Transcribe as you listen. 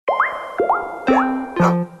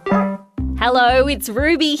Hello, it's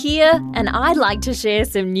Ruby here, and I'd like to share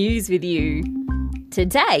some news with you.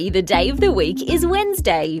 Today, the day of the week is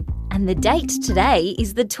Wednesday, and the date today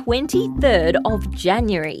is the 23rd of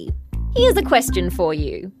January. Here's a question for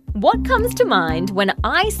you. What comes to mind when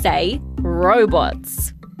I say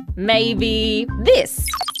robots? Maybe this.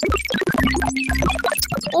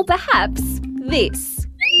 Or perhaps this.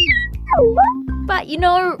 But you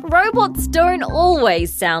know, robots don't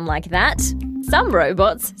always sound like that. Some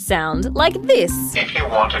robots sound like this. If you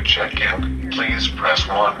want to check in, please press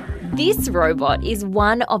 1. This robot is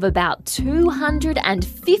one of about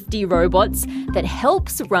 250 robots that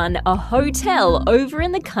helps run a hotel over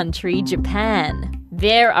in the country Japan.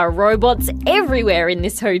 There are robots everywhere in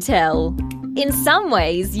this hotel. In some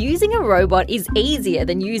ways, using a robot is easier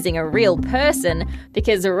than using a real person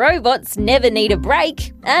because robots never need a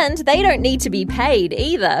break and they don't need to be paid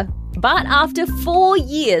either. But after 4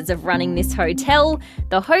 years of running this hotel,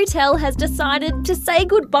 the hotel has decided to say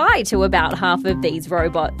goodbye to about half of these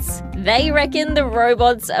robots. They reckon the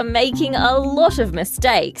robots are making a lot of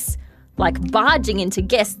mistakes, like barging into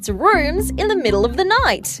guests' rooms in the middle of the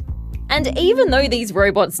night. And even though these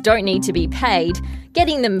robots don't need to be paid,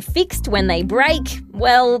 getting them fixed when they break,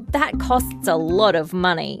 well, that costs a lot of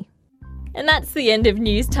money. And that's the end of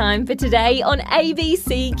news time for today on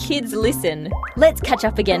ABC Kids Listen. Let's catch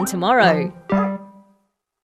up again tomorrow.